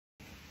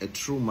A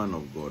true man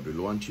of God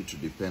will want you to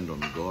depend on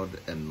God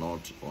and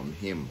not on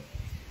him.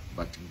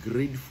 But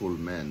greedful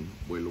men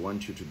will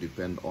want you to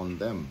depend on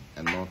them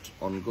and not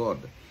on God,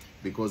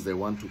 because they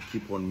want to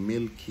keep on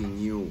milking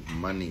you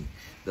money.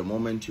 The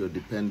moment you're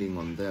depending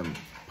on them,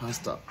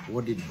 Pastor,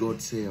 what did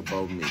God say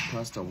about me?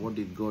 Pastor, what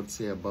did God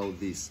say about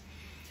this?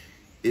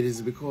 It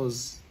is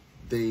because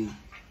they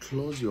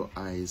close your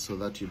eyes so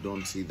that you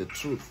don't see the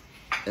truth.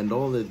 And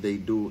all that they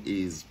do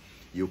is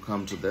you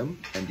come to them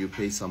and you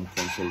pay some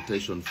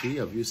consultation fee.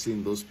 Have you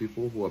seen those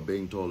people who are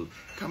being told,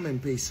 come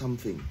and pay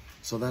something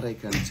so that I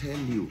can tell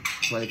you,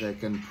 so that I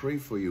can pray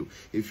for you?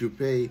 If you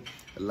pay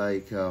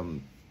like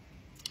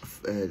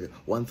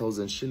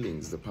 1,000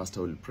 shillings, the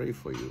pastor will pray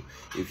for you.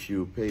 If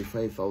you pay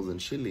 5,000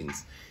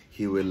 shillings,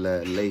 he will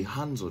lay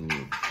hands on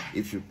you.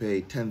 If you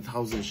pay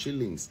 10,000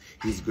 shillings,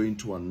 he's going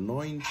to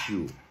anoint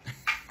you.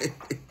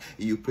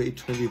 You pay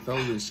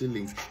 20,000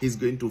 shillings, he's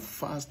going to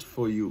fast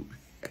for you.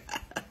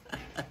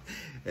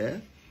 Yeah?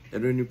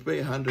 And when you pay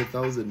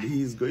 100,000,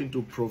 he's going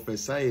to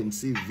prophesy and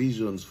see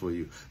visions for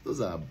you. Those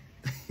are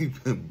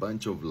a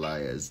bunch of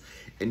liars.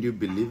 And you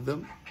believe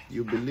them?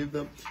 You believe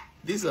them?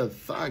 These are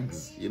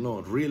thugs, you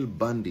know, real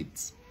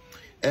bandits.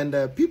 And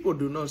people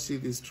do not see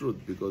this truth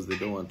because they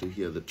don't want to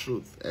hear the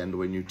truth. And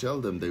when you tell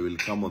them, they will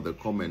come on the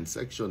comment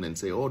section and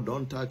say, oh,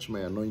 don't touch my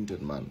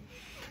anointed man.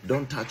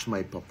 Don't touch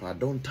my papa.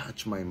 Don't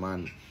touch my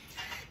man.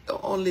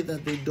 Only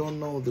that they don't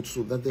know the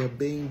truth, that they are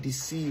being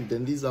deceived.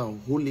 And these are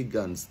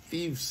hooligans,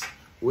 thieves,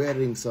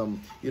 wearing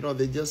some, you know,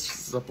 they're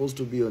just supposed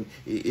to be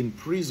in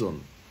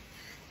prison.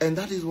 And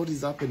that is what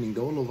is happening,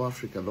 the whole of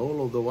Africa, the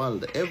whole of the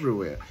world,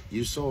 everywhere.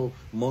 You saw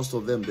most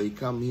of them, they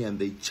come here and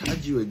they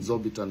charge you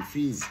exorbitant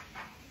fees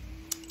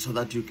so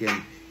that you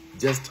can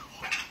just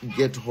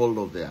get hold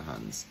of their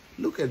hands.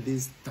 Look at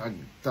these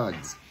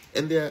thugs.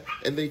 And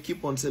they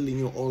keep on selling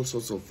you all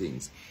sorts of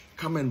things.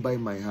 Come and buy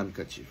my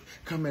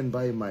handkerchief. Come and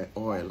buy my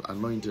oil,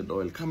 anointed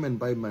oil. Come and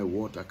buy my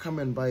water. Come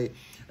and buy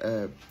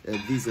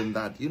this and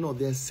that. You know,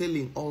 they're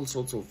selling all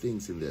sorts of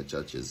things in their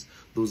churches.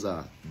 Those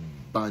are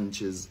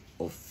bunches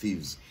of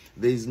thieves.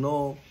 There is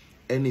no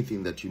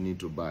anything that you need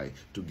to buy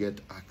to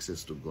get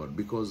access to God,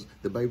 because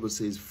the Bible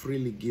says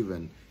freely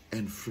given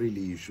and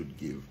freely you should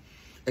give.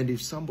 And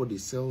if somebody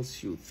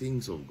sells you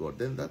things of God,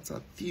 then that's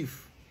a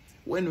thief.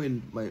 When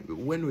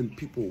will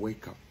people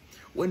wake up?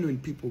 When will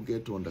people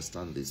get to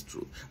understand this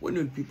truth? When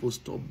will people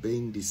stop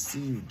being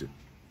deceived?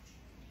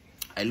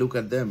 I look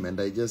at them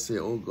and I just say,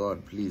 oh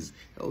God, please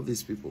help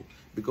these people,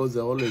 because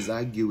they're always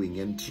arguing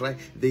and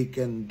they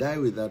can die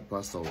with that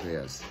pastor of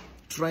theirs,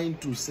 trying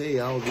to say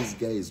how this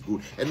guy is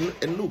good.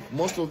 And look,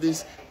 most of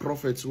these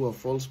prophets who are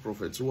false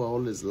prophets, who are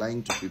always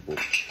lying to people,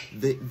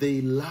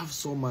 they love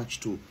so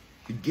much to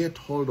get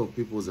hold of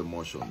people's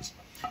emotions.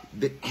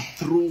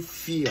 Through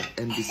fear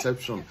and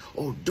deception.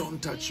 Oh,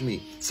 don't touch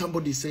me.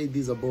 Somebody said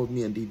this about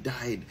me and he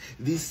died.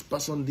 This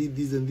person did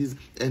this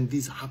and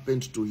this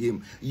happened to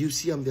him. You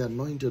see, I'm the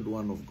anointed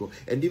one of God.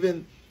 And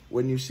even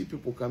when you see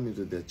people come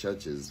into their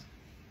churches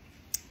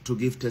to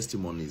give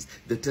testimonies,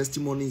 the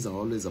testimonies are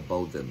always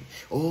about them.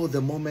 Oh,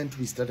 the moment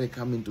we started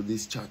coming to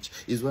this church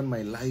is when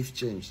my life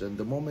changed. And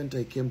the moment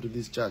I came to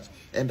this church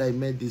and I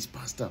met this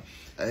pastor,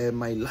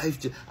 my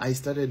life changed. I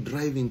started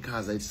driving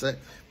cars.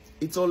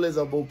 It's always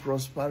about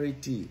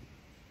prosperity.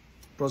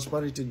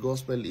 Prosperity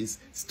gospel is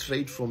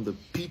straight from the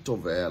pit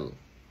of hell.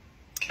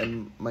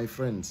 And my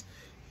friends,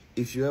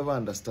 if you ever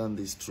understand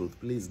this truth,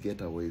 please get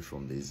away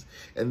from this.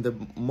 And the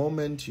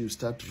moment you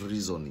start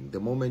reasoning, the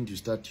moment you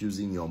start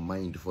using your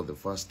mind for the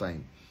first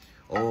time,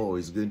 oh,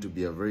 it's going to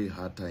be a very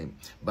hard time.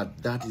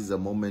 But that is the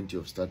moment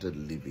you've started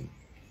living.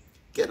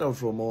 Get out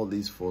from all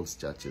these false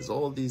churches,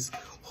 all these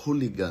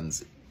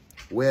hooligans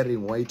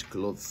wearing white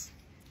clothes,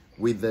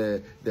 with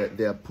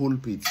their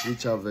pulpits,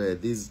 which have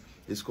this,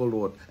 it's called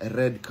what? A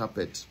red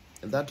carpet.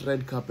 And that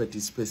red carpet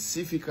is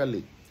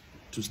specifically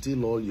to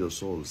steal all your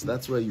souls.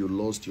 That's where you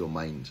lost your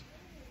mind.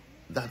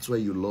 That's where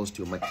you lost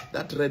your mind.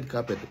 That red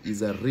carpet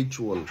is a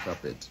ritual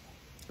carpet.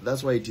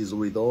 That's why it is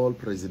with all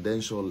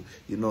presidential,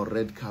 you know,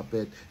 red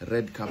carpet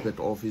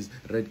office,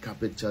 red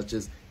carpet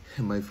churches.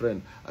 My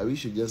friend, I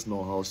wish you just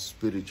know how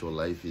spiritual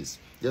life is.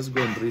 Just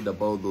go and read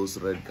about those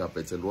red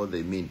carpets and what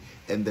they mean.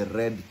 And the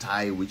red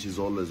tie, which is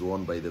always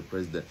worn by the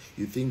president.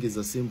 You think is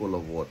a symbol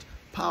of what?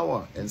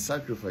 Power and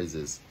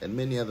sacrifices and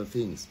many other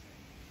things.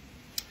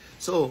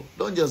 So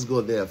don't just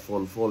go there,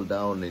 fall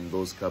down in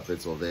those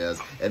carpets of theirs.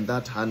 And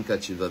that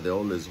handkerchief that they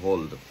always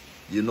hold.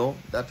 You know,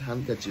 that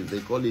handkerchief, they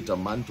call it a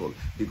mantle,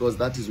 because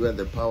that is where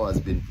the power has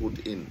been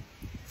put in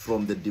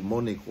from the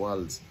demonic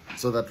worlds,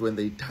 so that when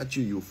they touch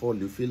you, you fall,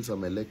 you feel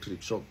some electric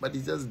shock. But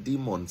it's just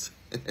demons.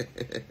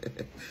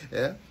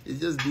 Yeah, it's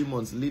just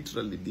demons,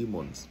 literally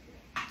demons.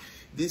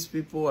 These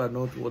people are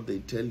not what they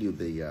tell you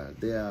they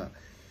are.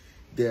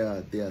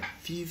 They are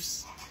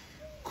thieves,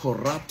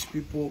 corrupt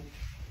people.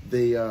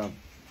 They are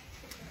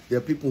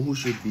people who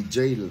should be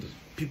jailed,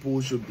 people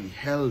who should be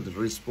held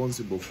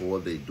responsible for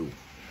what they do.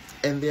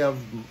 And they have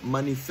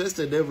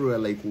manifested everywhere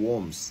like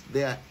worms.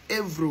 They are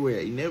everywhere,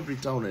 in every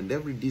town and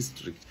every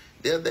district.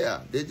 They're there.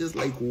 They're just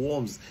like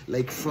worms,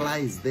 like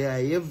flies. They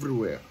are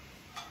everywhere.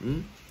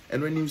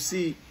 And when you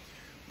see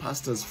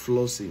pastors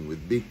flossing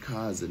with big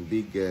cars and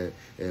big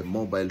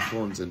mobile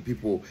phones and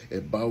people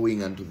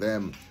bowing unto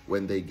them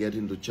when they get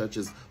into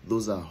churches,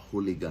 those are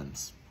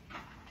hooligans.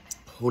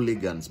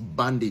 Hooligans,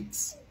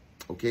 bandits.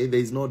 Okay, there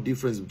is no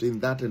difference between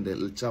that and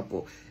El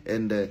Chapo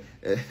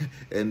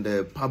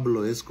and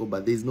Pablo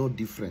Escobar. There is no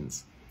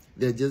difference.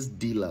 They're just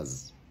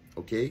dealers.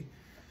 Okay,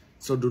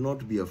 so do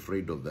not be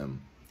afraid of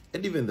them.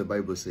 And even the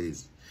Bible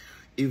says,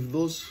 if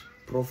those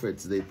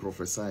prophets, they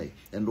prophesy,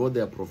 and what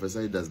they are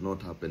prophesying does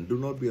not happen, do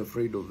not be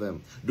afraid of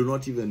them. Do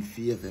not even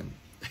fear them.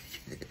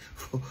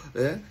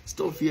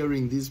 Stop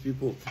fearing these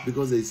people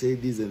because they say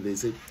this and they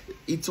say,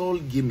 it's all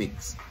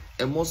gimmicks.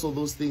 And most of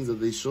those things that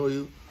they show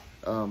you,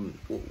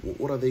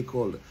 what are they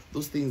called?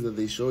 Those things that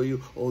they show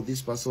you, oh,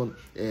 this person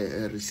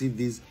received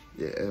this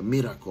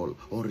miracle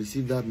or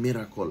received that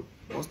miracle.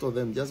 Most of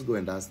them, just go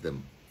and ask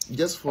them.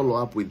 Just follow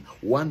up with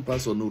one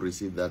person who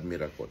received that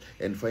miracle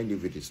and find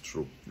if it is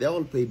true. They're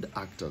all paid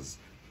actors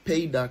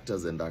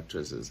and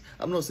actresses.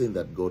 I'm not saying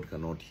that God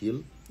cannot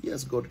heal.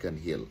 Yes, God can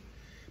heal.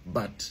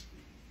 But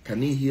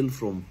can he heal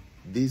from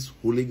these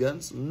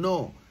hooligans?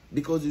 No,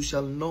 because you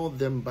shall know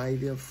them by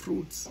their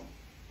fruits.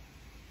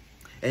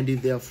 And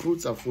if their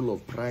fruits are full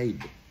of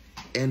pride,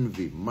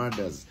 envy,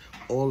 murders,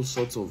 all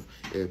sorts of,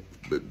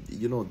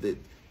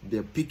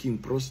 they're picking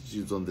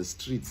prostitutes on the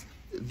streets.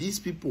 These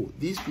people,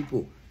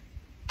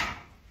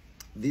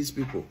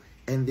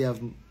 and they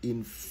have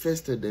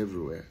infested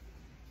everywhere.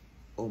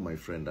 Oh, my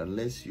friend,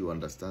 unless you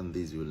understand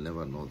this, you'll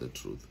never know the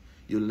truth.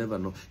 You'll never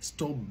know.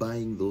 Stop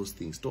buying those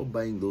things. Stop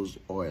buying those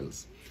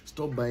oils.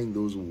 Stop buying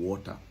those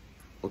water.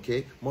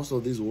 Okay? Most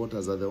of these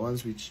waters are the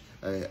ones which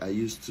I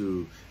used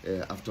to,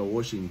 after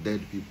washing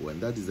dead people,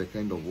 and that is the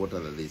kind of water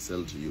that they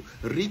sell to you.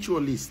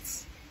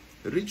 Ritualists,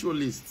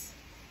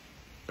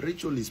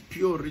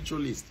 pure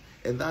ritualists.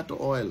 And that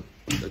oil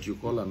that you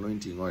call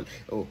anointing oil,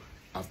 oh,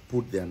 I've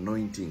put the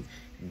anointing.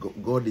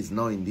 God is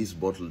now in this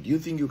bottle. Do you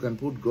think you can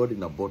put God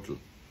in a bottle?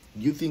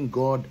 Do you think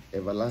God,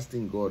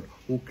 everlasting God,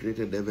 who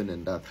created heaven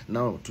and earth,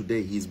 now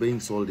today he's being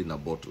sold in a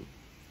bottle?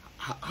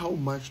 How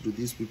much do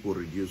these people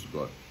reduce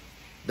God?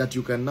 That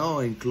you can now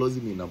enclose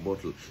him in a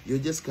bottle. You're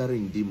just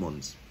carrying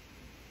demons.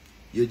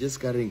 You're just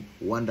carrying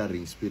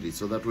wandering spirits,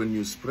 so that when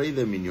you spray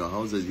them in your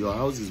houses, your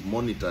house is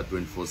monitored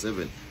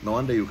 24/7. No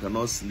wonder you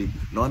cannot sleep.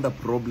 No wonder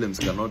problems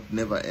cannot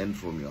never end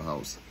from your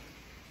house.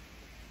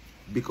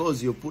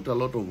 Because you put a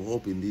lot of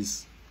hope in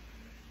this.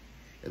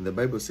 And the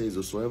Bible says,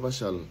 whosoever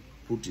shall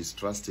put his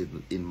trust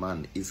in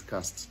man is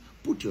cast.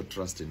 Put your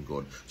trust in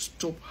God.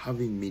 Stop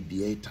having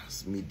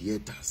mediators.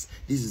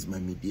 This is my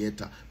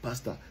mediator.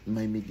 Pastor,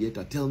 my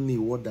mediator. Tell me,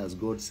 what does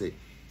God say?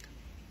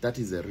 That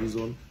is the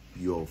reason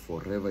you're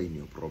forever in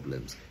your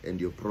problems.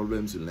 And your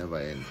problems will never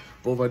end.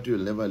 Poverty will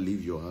never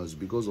leave your house.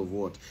 Because of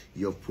what?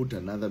 You have put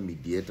another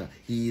mediator.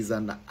 He is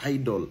an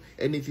idol.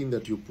 Anything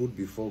that you put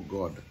before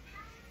God,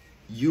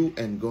 you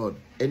and God,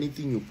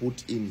 anything you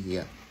put in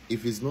here,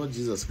 if it's not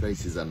Jesus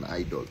Christ, is an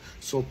idol.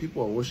 So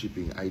people are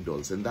worshiping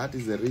idols, and that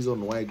is the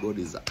reason why God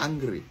is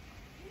angry.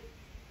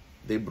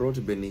 They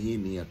brought Benny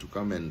Hinn here to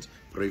come and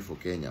pray for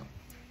Kenya.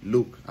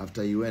 Look,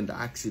 after he went,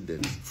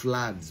 accidents,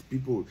 floods,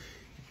 people,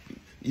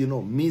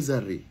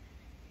 misery.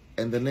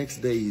 And the next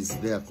day he's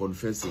there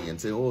confessing and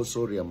say, oh,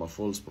 sorry, I'm a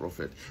false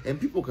prophet. And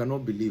people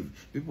cannot believe.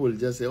 People will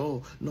just say,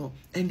 oh, no.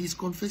 And he's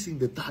confessing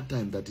the third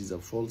time that he's a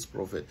false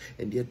prophet,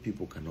 and yet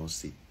people cannot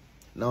see.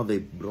 Now they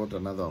brought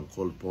another one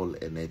called Paul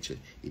Eneche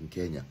in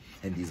Kenya,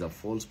 and he's a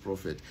false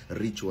prophet,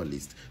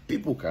 ritualist.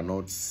 People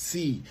cannot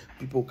see.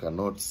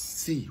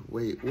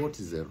 What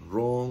is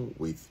wrong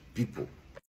with people?